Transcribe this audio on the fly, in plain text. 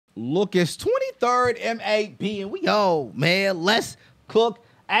Look, it's 23rd MAB, and we on, man. Let's cook.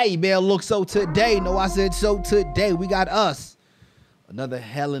 Hey, man, look, so today, no, I said so today, we got us. Another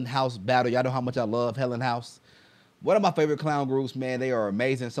Helen House battle. Y'all know how much I love Helen House. One of my favorite clown groups, man. They are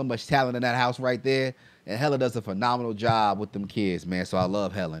amazing. So much talent in that house right there. And Helen does a phenomenal job with them kids, man. So I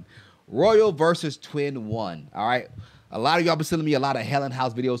love Helen. Royal versus Twin 1, all right? A lot of y'all been sending me a lot of Helen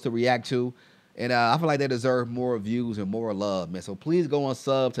House videos to react to. And I feel like they deserve more views and more love, man. So please go on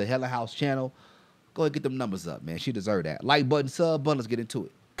sub to Helen House channel. Go ahead and get them numbers up, man. She deserves that. Like button, sub button. Let's get into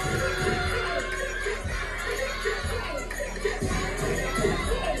it.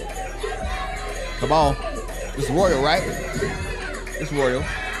 Come on. This is Royal, right? It's Royal.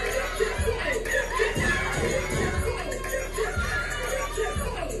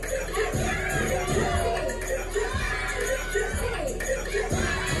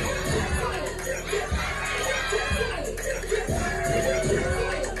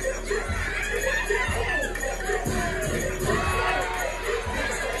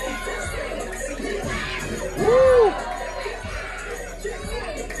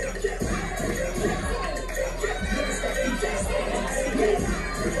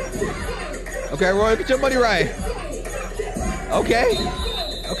 Okay, Roy, get your money right. Okay.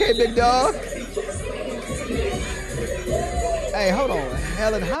 Okay, big dog. Hey, hold on.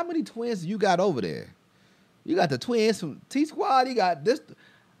 Helen, how many twins you got over there? You got the twins from Tsquad. You got this.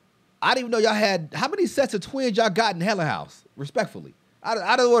 I didn't even know y'all had, how many sets of twins y'all got in Helen House? Respectfully.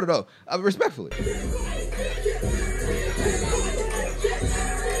 I don't want to know. Respectfully.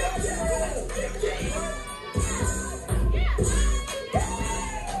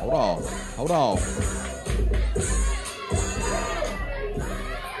 Hold on. Hold on.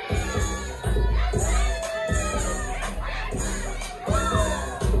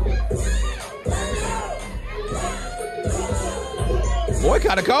 Boy,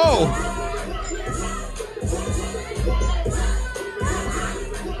 kind of cold.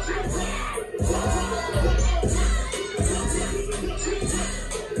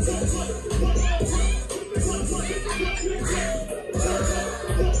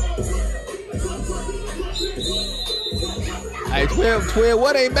 Hey, twin,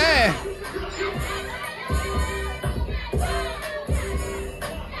 what ain't bad?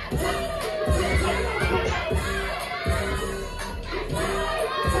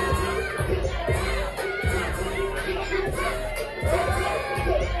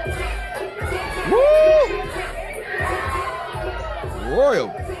 Woo! Royal.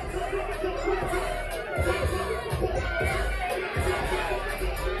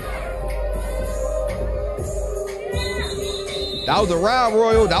 That was a round,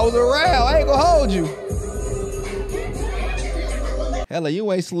 Royal. That was a round. I ain't gonna hold you. Hella, you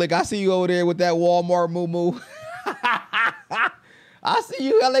ain't slick. I see you over there with that Walmart moo-moo. I see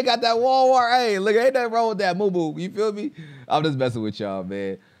you. Hella got that Walmart. Hey, look, ain't nothing wrong with that moo-moo. You feel me? I'm just messing with y'all,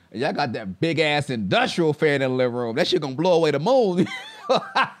 man. And y'all got that big-ass industrial fan in the living room. That shit gonna blow away the moon.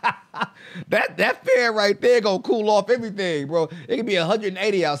 That fan right there gonna cool off everything, bro. It can be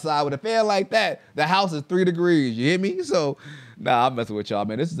 180 outside. With a fan like that, the house is 3 degrees. You hear me? So, nah, I'm messing with y'all,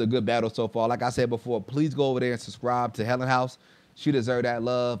 man. This is a good battle so far. Like I said before, please go over there and subscribe to Helen House. She deserves that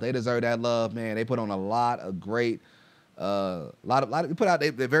love. They deserve that love, man. They put on a lot of great, they put out,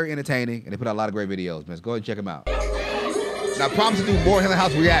 they're very entertaining, and they put out a lot of great videos, man. So go ahead and check them out. And I promise to do more Helen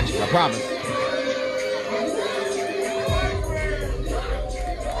House reactions. I promise.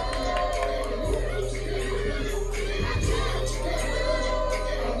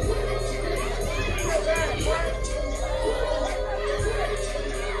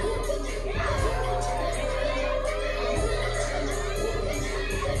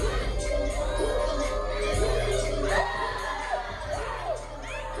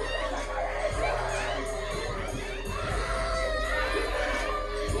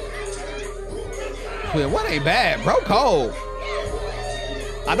 What ain't bad, bro? Cold.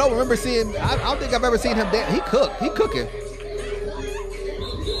 I don't remember seeing. I don't think I've ever seen him dance. He cook. He cooking.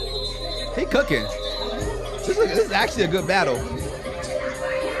 He cooking. This is actually a good battle.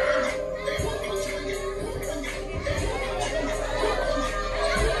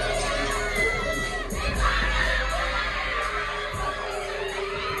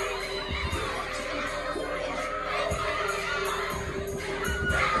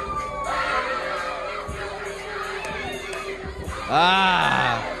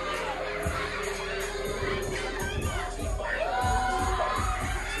 Ah.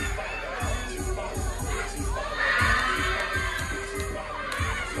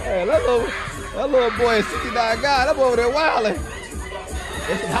 Hey, that little boy is 69 guy. I'm over there wilding.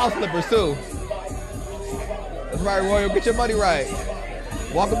 There's some house slippers too. That's right, Royal. Get your money right.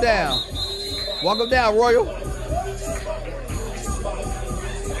 Walk him down. Walk him down, Royal.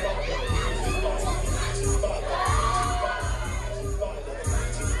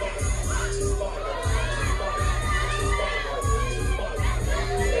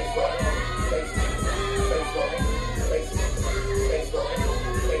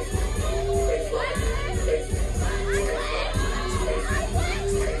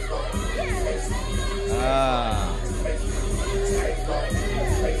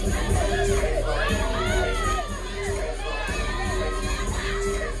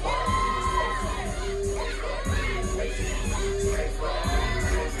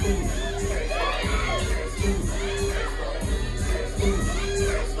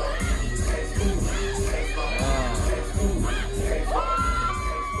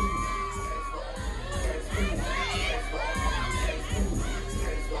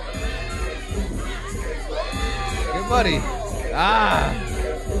 Good buddy.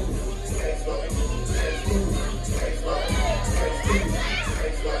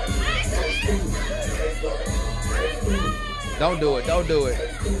 Don't do it. Don't do it.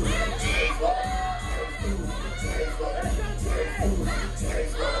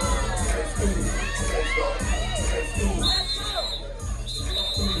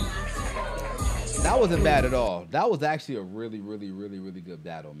 That wasn't bad at all. That was actually a really good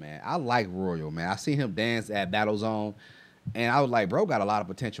battle, man. I like Royal, man. I seen him dance at Battle Zone, and I was like, bro got a lot of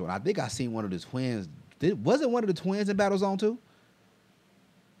potential. And I think I seen one of the twins. Wasn't one of the twins in Battle Zone too?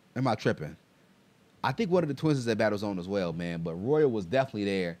 Am I tripping? I think one of the twins is at Battle Zone as well, man. But Royal was definitely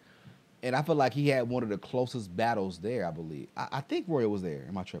there. And I feel like he had one of the closest battles there, I believe. I think Royal was there.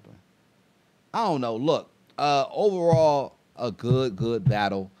 Am I tripping? I don't know. Look, overall, a good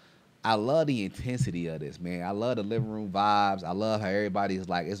battle. I love the intensity of this, man. I love the living room vibes. I love how everybody's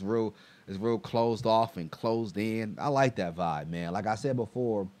like, it's real closed off and closed in. I like that vibe, man. Like I said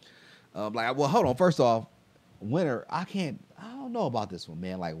before, well, hold on. First off, Winner, I don't know about this one,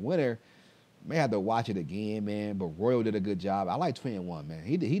 man. Like Winner, may have to watch it again, man. But Royal did a good job. I like Twin One, man.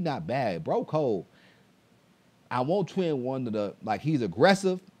 He not bad. Bro cold. I want Twin One to he's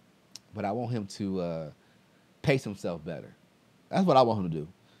aggressive, but I want him to pace himself better. That's what I want him to do.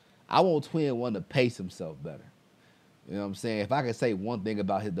 I want Twin One to pace himself better. You know what I'm saying? If I could say one thing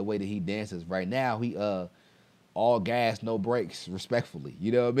about the way that he dances right now, he all gas, no brakes, respectfully.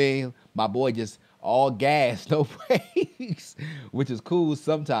 You know what I mean? My boy just all gas, no brakes, which is cool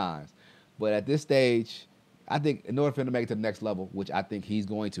sometimes. But at this stage, I think in order for him to make it to the next level, which I think he's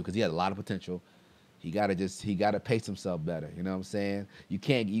going to, because he has a lot of potential, he gotta pace himself better. You know what I'm saying? You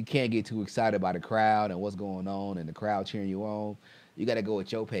can't get too excited by the crowd and what's going on and the crowd cheering you on. You gotta go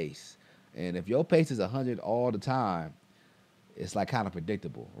at your pace. And if your pace is 100 all the time, it's like kind of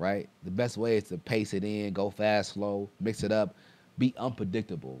predictable, right? The best way is to pace it in, go fast, slow, mix it up, be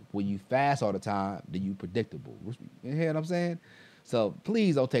unpredictable. When you fast all the time, then you predictable. You hear what I'm saying? So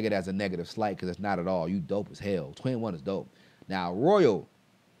please don't take it as a negative slight, because it's not at all. You dope as hell. Twin One is dope. Now Royal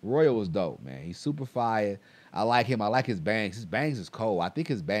is dope, man. He's super fire. I like him. I like his bangs. His bangs is cold. I think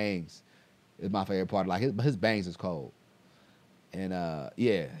his bangs is my favorite part. Like his bangs is cold. And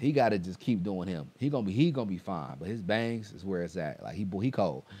yeah, he gotta just keep doing him. He gonna be fine. But his bangs is where it's at. Like he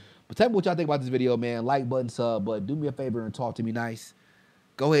cold. But tell me what y'all think about this video, man. Like button, sub, but do me a favor and talk to me nice.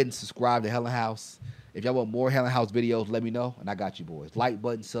 Go ahead and subscribe to Helen House. If y'all want more Helen House videos, let me know, and I got you boys. Like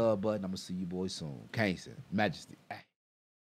button, sub button. I'm gonna see you boys soon. Kingston, Majesty.